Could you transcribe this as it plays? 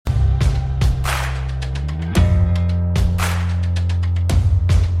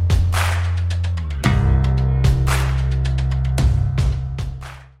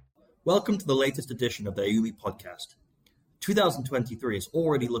Welcome to the latest edition of the Ayumi podcast. 2023 is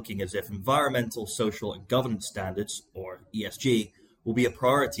already looking as if environmental, social, and governance standards, or ESG, will be a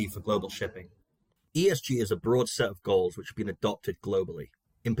priority for global shipping. ESG is a broad set of goals which have been adopted globally.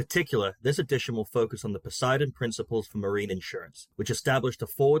 In particular, this edition will focus on the Poseidon Principles for Marine Insurance, which established a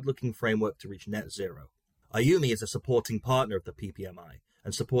forward-looking framework to reach net zero. Ayumi is a supporting partner of the PPMI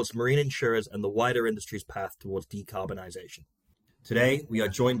and supports marine insurers and the wider industry's path towards decarbonization. Today, we are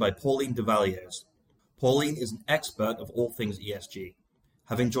joined by Pauline de Vallières. Pauline is an expert of all things ESG,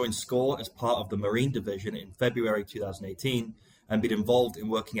 having joined SCOR as part of the Marine Division in February 2018 and been involved in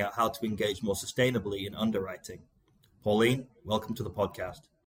working out how to engage more sustainably in underwriting. Pauline, welcome to the podcast.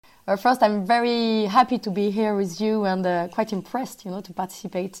 First, I'm very happy to be here with you and quite impressed, to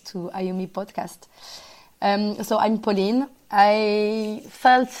participate to Ayumi podcast. So I'm Pauline. I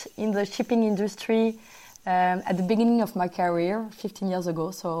felt in the shipping industry at the beginning of my career, 15 years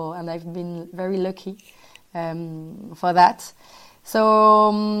ago, and I've been very lucky for that.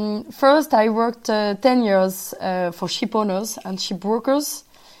 So first I worked 10 years for ship owners and ship brokers,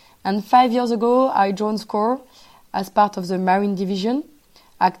 and 5 years ago I joined SCOR as part of the Marine Division,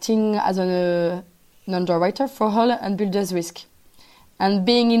 acting as an underwriter for hull and builders risk, and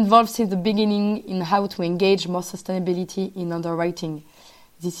being involved since the beginning in how to engage more sustainability in underwriting.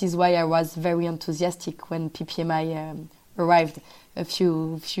 This is why I was very enthusiastic when PPMI arrived a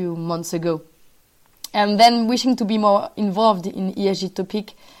few months ago. And then, wishing to be more involved in ESG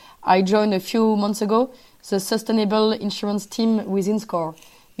topic, I joined a few months ago the sustainable insurance team within SCOR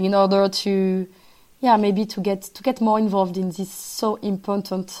in order to, maybe to get more involved in this so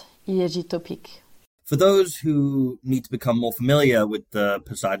important ESG topic. For those who need to become more familiar with the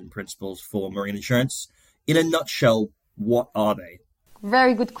Poseidon Principles for Marine Insurance, in a nutshell, what are they?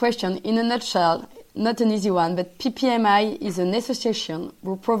 Very good question. In a nutshell, not an easy one, but PPMI is an association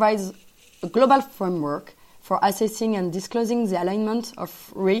who provides a global framework for assessing and disclosing the alignment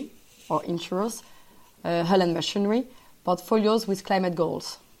of RE, or insurers, hull and machinery, portfolios with climate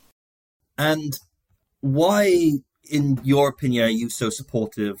goals. And why, in your opinion, are you so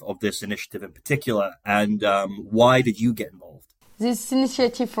supportive of this initiative in particular, and why did you get involved? This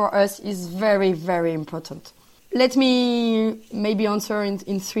initiative for us is very, very important. Let me maybe answer in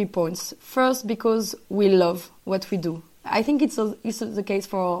 3 points. First, because we love what we do. I think it's the case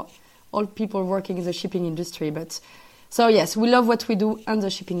for all people working in the shipping industry. So yes, we love what we do in the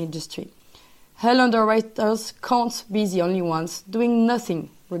shipping industry. Hull underwriters can't be the only ones doing nothing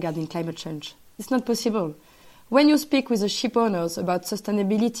regarding climate change. It's not possible. When you speak with the ship owners about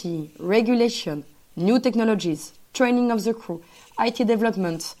sustainability, regulation, new technologies, training of the crew, IT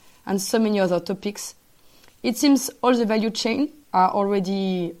development, and so many other topics, it seems all the value chain are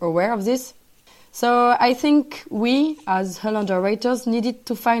already aware of this. So I think we, as hull underwriters, needed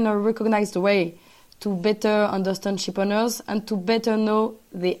to find a recognized way to better understand ship owners and to better know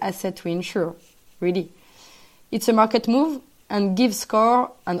the asset we insure, really. It's a market move and gives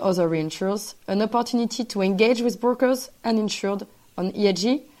SCOR and other reinsurers an opportunity to engage with brokers and insured on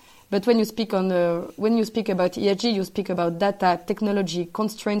ESG. But when you speak about ESG, you speak about data, technology,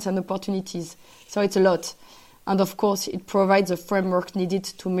 constraints and opportunities. So it's a lot. And of course, it provides a framework needed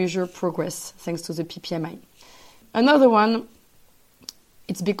to measure progress, thanks to the PPMI. Another one,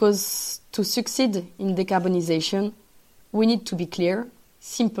 it's because to succeed in decarbonization, we need to be clear,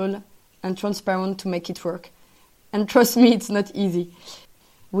 simple, and transparent to make it work. And trust me, it's not easy.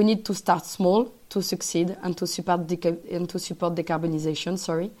 We need to start small to succeed and to support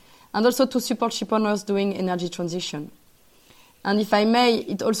decarbonization, and also to support ship owners doing energy transition. And if I may,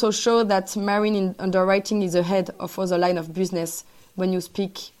 it also shows that marine underwriting is ahead of other line of business when you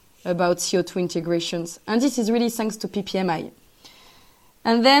speak about CO2 integrations. And this is really thanks to PPMI.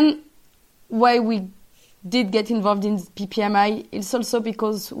 And then why we did get involved in PPMI is also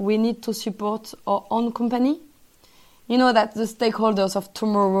because we need to support our own company. You know that the stakeholders of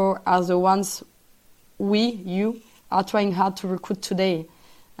tomorrow are the ones you, are trying hard to recruit today.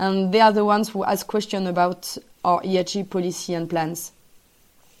 And they are the ones who ask questions about our ESG policy and plans.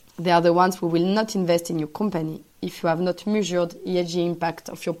 They are the ones who will not invest in your company if you have not measured ESG impact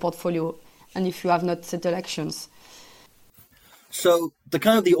of your portfolio and if you have not settled actions. So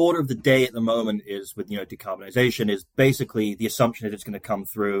the order of the day at the moment is with decarbonization is basically the assumption that it's going to come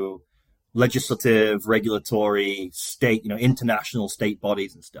through legislative, regulatory, state, international state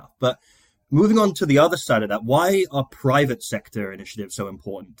bodies and stuff. But moving on to the other side of that, why are private sector initiatives so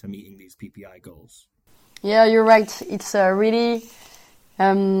important to meeting these PPI goals? Yeah, you're right. It's really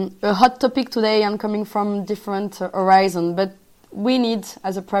a hot topic today and coming from different horizons. But we need,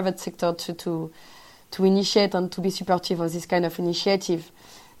 as a private sector, to initiate and to be supportive of this kind of initiative.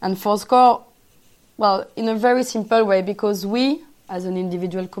 And for SCOR, well, in a very simple way, because we, as an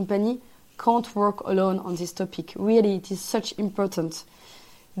individual company, can't work alone on this topic. Really, it is such important.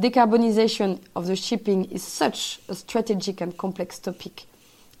 Decarbonization of the shipping is such a strategic and complex topic.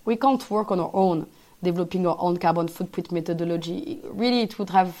 We can't work on our own, developing our own carbon footprint methodology. Really, it would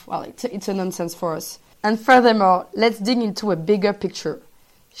have, well, it's a nonsense for us. And furthermore, let's dig into a bigger picture.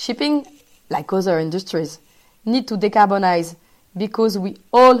 Shipping, like other industries, need to decarbonize because we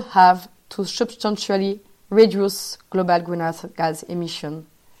all have to substantially reduce global greenhouse gas emission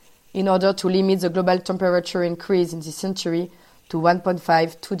in order to limit the global temperature increase in this century to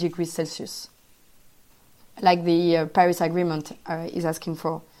 1.5–2 degrees Celsius, like the Paris Agreement is asking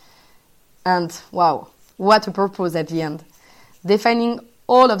for. And wow, what a purpose at the end. Defining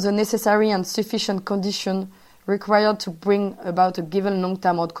all of the necessary and sufficient conditions required to bring about a given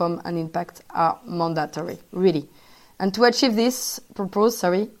long-term outcome and impact are mandatory, really. And to achieve this purpose,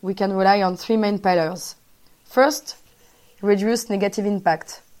 we can rely on three main pillars. First, reduce negative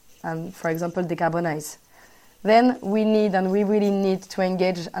impact, and for example, decarbonize. Then we really need to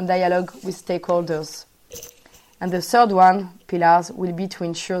engage and dialogue with stakeholders. And the third pillars will be to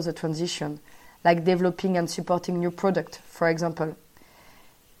ensure the transition, like developing and supporting new products, for example.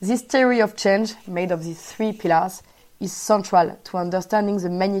 This theory of change, made of these three pillars, is central to understanding the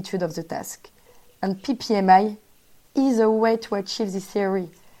magnitude of the task. And PPMI is a way to achieve this theory.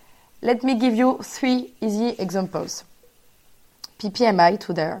 Let me give you three easy examples. PPMI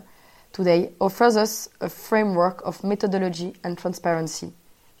today offers us a framework of methodology and transparency.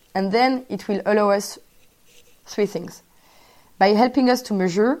 And then it will allow us three things. By helping us to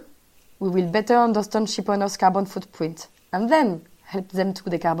measure, we will better understand ship owners' carbon footprint and then help them to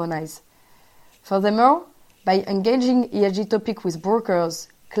decarbonize. Furthermore, by engaging ESG topic with brokers,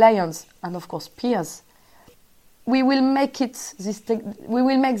 clients, and of course peers, we will make this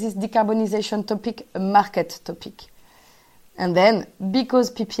decarbonization topic a market topic. And then,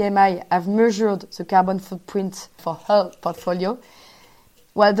 because PPMI have measured the carbon footprint for her portfolio,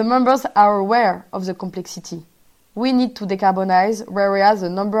 while the members are aware of the complexity, we need to decarbonize, whereas the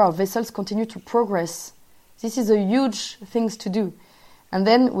number of vessels continue to progress. This is a huge thing to do. And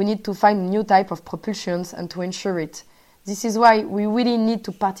then we need to find a new type of propulsions and to ensure it. This is why we really need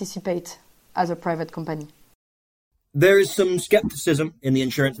to participate as a private company. There is some skepticism in the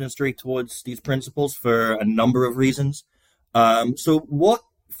insurance industry towards these principles for a number of reasons. So what,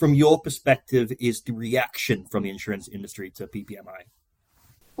 from your perspective, is the reaction from the insurance industry to PPMI?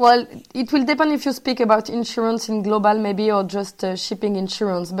 Well, it will depend if you speak about insurance in global maybe or just shipping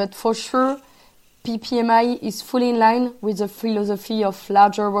insurance. But for sure, PPMI is fully in line with the philosophy of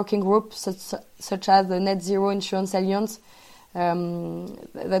larger working groups such as the Net Zero Insurance Alliance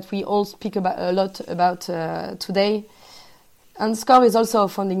that we all speak a lot about today. And SCOR is also a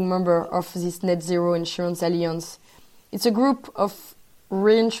founding member of this Net Zero Insurance Alliance. It's a group of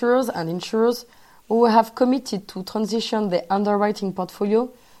reinsurers and insurers who have committed to transition their underwriting portfolio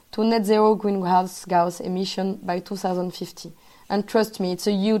to net zero greenhouse gas emission by 2050. And trust me, it's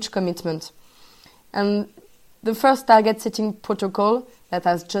a huge commitment. And the first target setting protocol that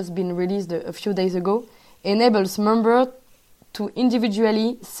has just been released a few days ago enables members to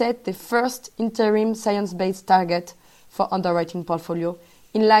individually set the first interim science-based target for underwriting portfolio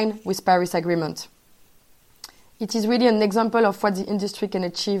in line with Paris Agreement. It is really an example of what the industry can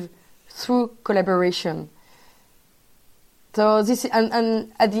achieve through collaboration. So this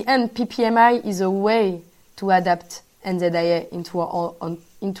and at the end, PPMI is a way to adapt NZIA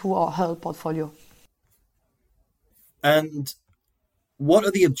into our whole portfolio. And what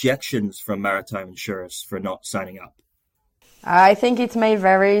are the objections from maritime insurers for not signing up? I think it may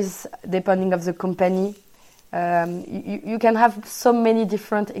vary depending of the company. You can have so many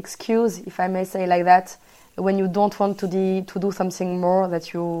different excuses, if I may say like that, when you don't want to do something more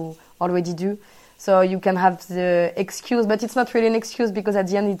that you already do. So you can have the excuse, but it's not really an excuse because at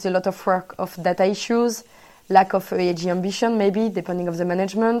the end it's a lot of work of data issues, lack of ESG ambition maybe, depending of the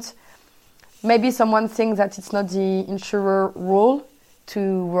management. Maybe someone thinks that it's not the insurer role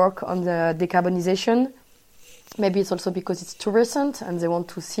to work on the decarbonization. Maybe it's also because it's too recent and they want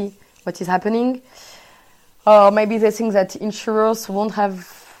to see what is happening. Or maybe they think that insurers won't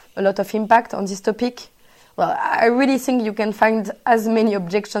have a lot of impact on this topic. Well, I really think you can find as many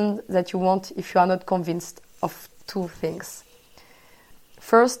objections that you want if you are not convinced of two things.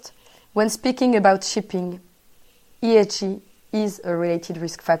 First, when speaking about shipping, ESG is a related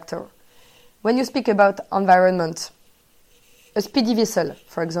risk factor. When you speak about environment, a speedy vessel,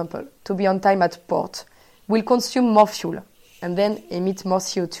 for example, to be on time at port, will consume more fuel and then emit more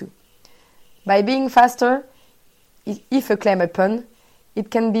CO2. By being faster, if a claim happens,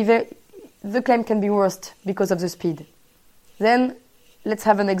 the claim can be worse because of the speed. Then let's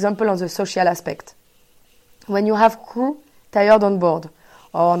have an example on the social aspect. When you have crew tired on board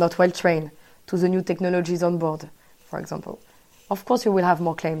or not well trained to the new technologies on board, for example, of course you will have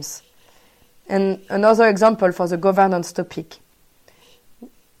more claims. And another example for the governance topic.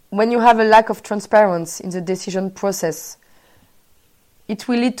 When you have a lack of transparency in the decision process, it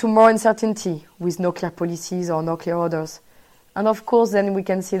will lead to more uncertainty with no clear policies or no clear orders. And of course, then we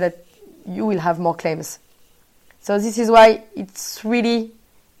can see that you will have more claims. So this is why it's really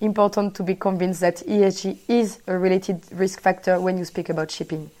important to be convinced that ESG is a related risk factor when you speak about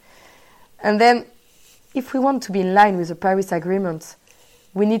shipping. And then, if we want to be in line with the Paris Agreement,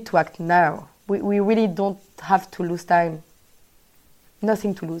 we need to act now. We really don't have to lose time.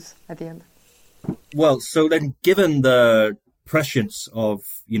 Nothing to lose at the end. Well, so then given the prescience of,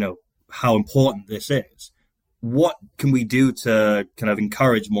 how important this is, what can we do to kind of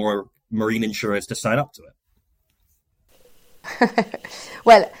encourage more marine insurers to sign up to it?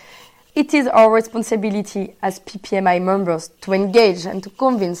 Well, it is our responsibility as PPMI members to engage and to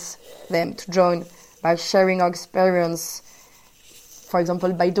convince them to join by sharing our experience, for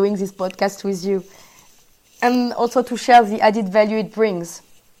example, by doing this podcast with you, and also to share the added value it brings.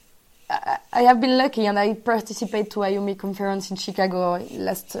 I have been lucky and I participated to IOMI conference in Chicago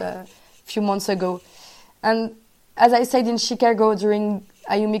last few months ago. And as I said in Chicago during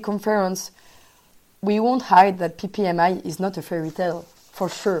IOMI conference, we won't hide that PPMI is not a fairy tale, for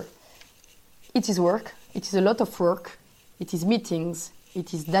sure. It is work, it is a lot of work, it is meetings,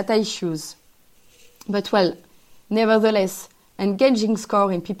 it is data issues. But well, nevertheless, engaging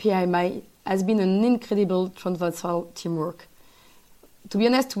SCOR in PPMI has been an incredible transversal teamwork. To be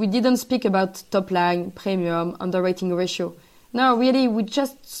honest, we didn't speak about top line, premium, underwriting ratio. No, really, we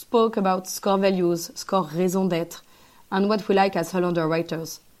just spoke about SCOR values, SCOR raison d'être, and what we like as whole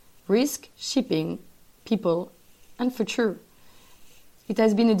underwriters. Risk, shipping, people, and future. It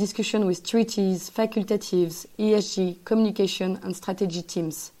has been a discussion with treaties, facultatives, ESG, communication, and strategy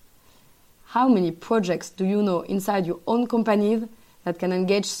teams. How many projects do you know inside your own company that can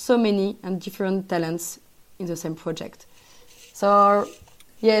engage so many and different talents in the same project? So,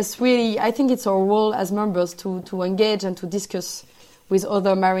 yes, really, I think it's our role as members to engage and to discuss with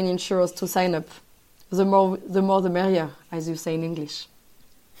other marine insurers to sign up. The more the merrier, as you say in English.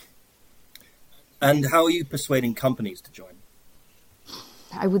 And how are you persuading companies to join?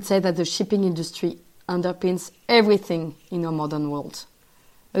 I would say that the shipping industry underpins everything in our modern world.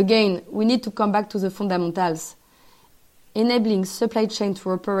 Again, we need to come back to the fundamentals. Enabling supply chain to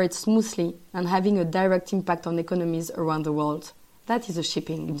operate smoothly and having a direct impact on economies around the world. That is the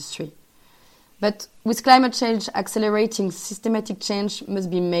shipping industry. But with climate change accelerating, systematic change must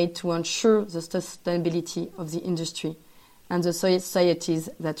be made to ensure the sustainability of the industry and the societies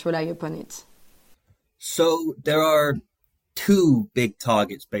that rely upon it. So there are two big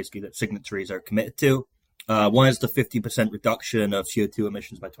targets, basically, that signatories are committed to. One is the 50% reduction of CO2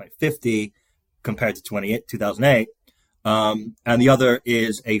 emissions by 2050 compared to 2008. And the other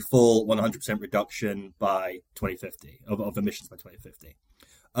is a full 100% reduction by 2050 of emissions by 2050.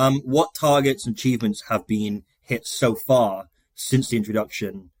 What targets and achievements have been hit so far since the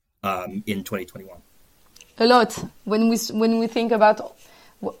introduction in 2021? A lot. When we think about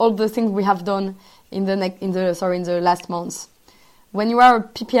all the things we have done in the last months. When you are a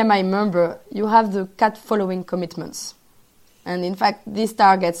PPMI member, you have the following commitments, and in fact, these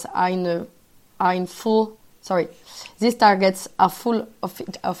targets are full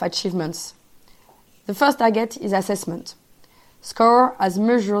of achievements. The first target is assessment. SCOR has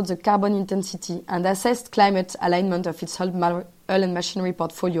measured the carbon intensity and assessed climate alignment of its hull and machinery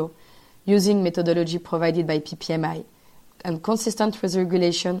portfolio using methodology provided by PPMI and consistent with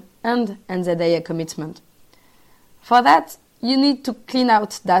regulation and NZIA commitment. For that, you need to clean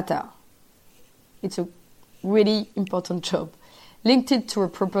out data. It's a really important job. Linked it to a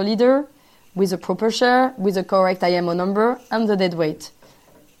proper leader, with a proper share, with a correct IMO number, and the dead weight.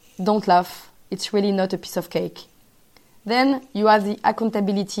 Don't laugh, it's really not a piece of cake. Then you have the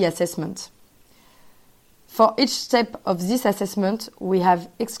accountability assessment. For each step of this assessment, we have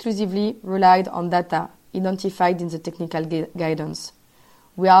exclusively relied on data identified in the technical guidance.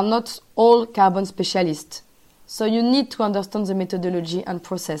 We are not all carbon specialists, so you need to understand the methodology and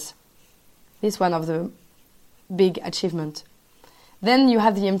process. This is one of the big achievements. Then you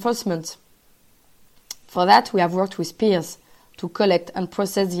have the enforcement. For that, we have worked with peers to collect and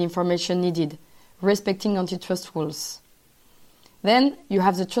process the information needed, respecting antitrust rules. Then you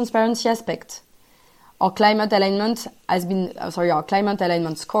have the transparency aspect. Our climate alignment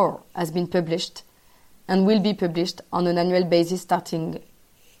SCOR has been published, and will be published on an annual basis starting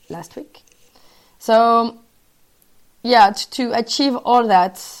last week. So, yeah, to achieve all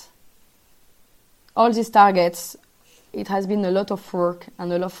that, all these targets, it has been a lot of work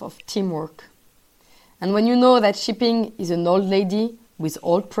and a lot of teamwork. And when you know that shipping is an old lady with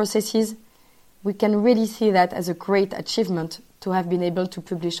old processes, we can really see that as a great achievement to have been able to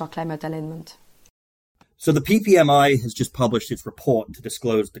publish our climate alignment. So the PPMI has just published its report to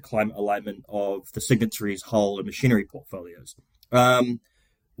disclose the climate alignment of the signatories' hull and machinery portfolios.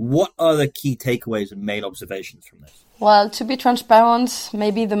 What are the key takeaways and main observations from this? Well, to be transparent,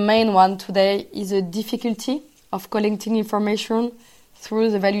 maybe the main one today is the difficulty of collecting information through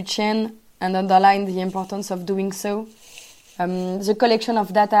the value chain and underline the importance of doing so. The collection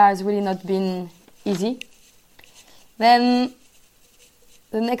of data has really not been easy. Then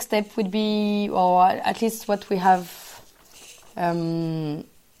the next step would be, or at least what we have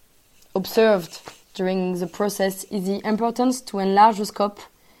observed during the process, is the importance to enlarge the scope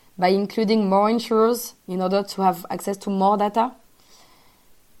by including more insurers in order to have access to more data.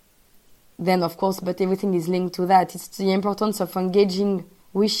 Then, of course, but everything is linked to that. It's the importance of engaging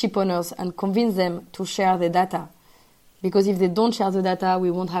with ship owners and convince them to share the data. Because if they don't share the data, we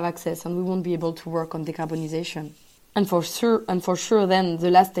won't have access and we won't be able to work on decarbonization. And for sure, then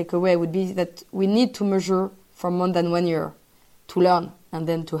the last takeaway would be that we need to measure for more than 1 year to learn and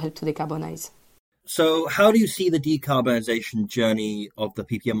then to help to decarbonize. So how do you see the decarbonization journey of the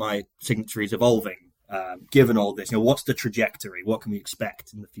PPMI signatories evolving, given all this? What's the trajectory? What can we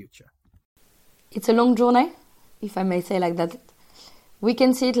expect in the future? It's a long journey, if I may say like that. We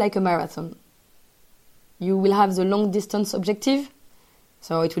can see it like a marathon. You will have the long distance objective,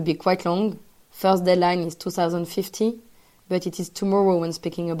 so it will be quite long. First deadline is 2050, but it is tomorrow when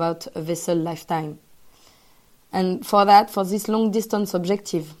speaking about a vessel lifetime. And for this long distance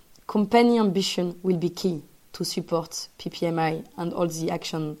objective, company ambition will be key to support PPMI and all the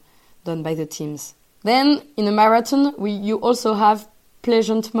action done by the teams. Then, in a marathon, you also have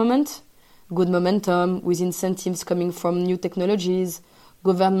pleasant moment, good momentum with incentives coming from new technologies,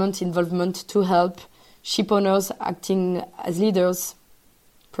 government involvement to help, ship owners acting as leaders.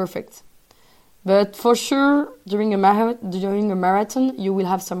 Perfect. But for sure, during a marathon, you will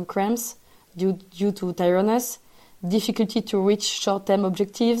have some cramps due to tiredness, difficulty to reach short-term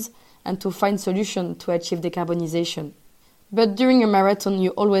objectives, and to find solutions to achieve decarbonization. But during a marathon,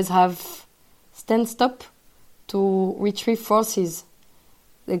 you always have stand-stop to retrieve forces.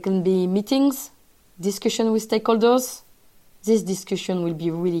 There can be meetings, discussion with stakeholders. This discussion will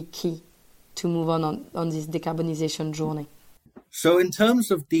be really key to move on this decarbonization journey. So in terms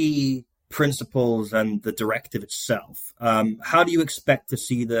of the principles and the directive itself, how do you expect to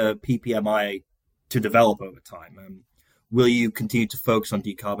see the PPMI to develop over time? Will you continue to focus on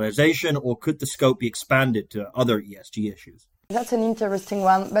decarbonization, or could the scope be expanded to other ESG issues? That's an interesting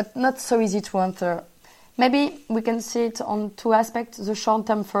one, but not so easy to answer. Maybe we can see it on two aspects. The short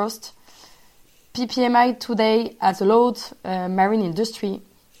term first. PPMI today has allowed marine industry,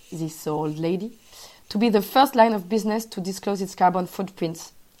 this old lady, to be the first line of business to disclose its carbon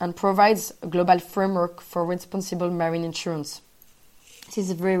footprint and provides a global framework for responsible marine insurance. This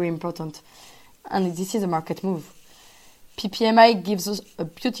is very important, and this is a market move. PPMI gives us a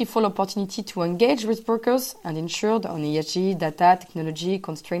beautiful opportunity to engage with brokers and insured on ESG, data, technology,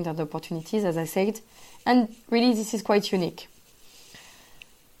 constraints and opportunities, as I said, and really this is quite unique.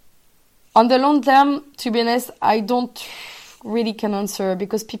 On the long term, to be honest, I don't really can answer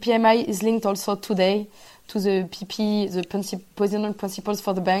because PPMI is linked also today to the positional principles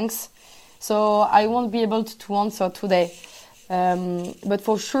for the banks. So I won't be able to answer today. But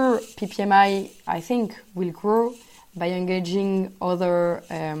for sure, PPMI, I think, will grow by engaging other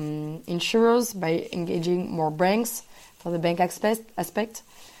insurers, by engaging more banks for the bank aspect.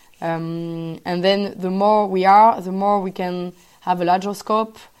 And then the more we are, the more we can have a larger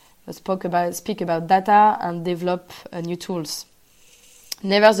scope, speak about data and develop new tools.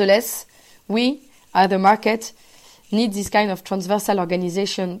 Nevertheless, we, as the market, need this kind of transversal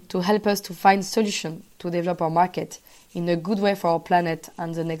organization to help us to find solutions to develop our market in a good way for our planet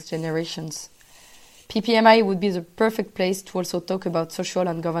and the next generations. PPMI would be the perfect place to also talk about social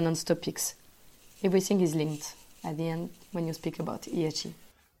and governance topics. Everything is linked at the end when you speak about ESG.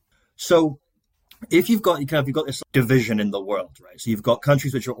 So if you've got this division in the world, right? So you've got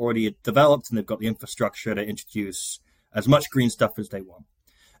countries which are already developed and they've got the infrastructure to introduce as much green stuff as they want.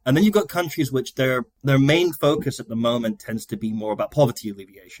 And then you've got countries which their main focus at the moment tends to be more about poverty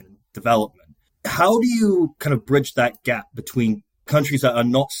alleviation and development. How do you kind of bridge that gap between countries that are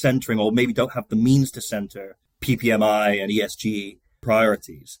not centering or maybe don't have the means to center PPMI and ESG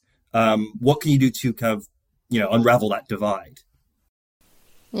priorities What can you do to kind of, unravel that divide?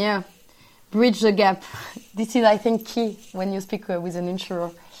 Yeah, bridge the gap. This is, I think, key when you speak with an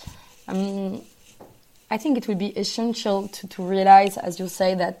insurer. I think it will be essential to realize, as you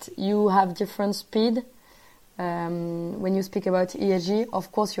say, that you have different speed. When you speak about ESG,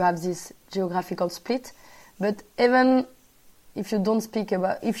 of course, you have this geographical split. But even if you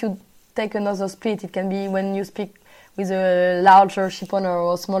if you take another split, it can be when you speak with a larger shipowner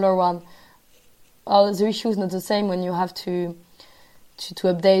or a smaller one. All the issue is not the same when you have to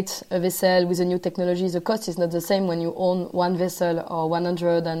update a vessel with a new technology. The cost is not the same when you own one vessel or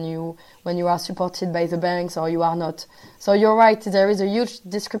 100 and when you are supported by the banks or you are not. So you're right, there is a huge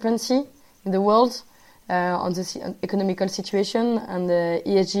discrepancy in the world on the economical situation and the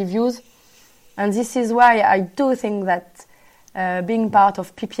ESG views. And this is why I do think that being part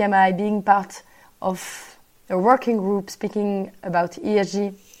of PPMI, being part of a working group speaking about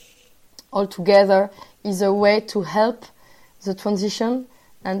ESG altogether is a way to help the transition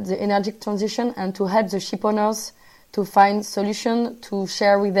and the energy transition and to help the ship owners to find solutions, to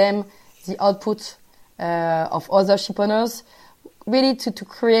share with them the output of other ship owners, really to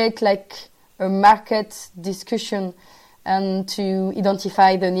create like a market discussion and to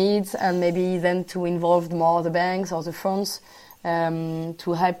identify the needs and maybe then to involve more the banks or the funds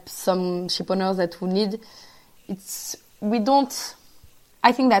to help some ship owners that would need.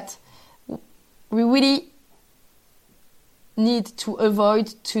 I think that we really need to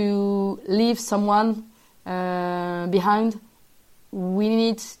avoid to leave someone behind. We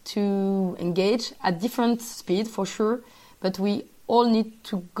need to engage at different speed for sure, but we all need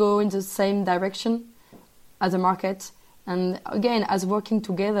to go in the same direction as a market. And again, as working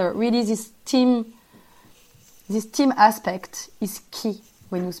together, really this team aspect is key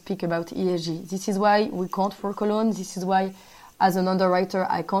when you speak about ESG. This is why we can't work alone. This is why, as an underwriter,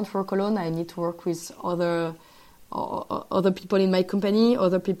 I can't work alone. I need to work with other people in my company,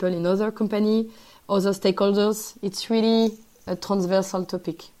 other people in other company, other stakeholders. It's really a transversal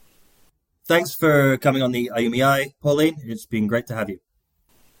topic. Thanks for coming on the Ayumi Eye, Pauline. It's been great to have you.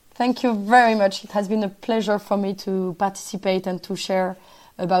 Thank you very much. It has been a pleasure for me to participate and to share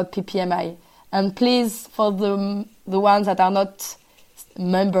about PPMI. And please, for the ones that are not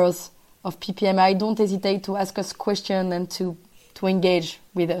members of PPMI, don't hesitate to ask us questions and to engage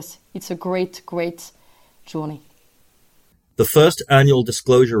with us. It's a great, great journey. The first annual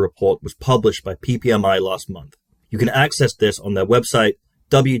disclosure report was published by PPMI last month. You can access this on their website,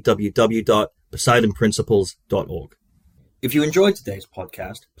 www.poseidonprinciples.org. If you enjoyed today's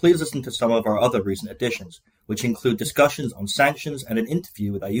podcast, please listen to some of our other recent editions, which include discussions on sanctions and an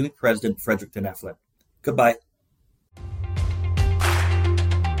interview with Ayumi President Frederick de Nefelen. Goodbye.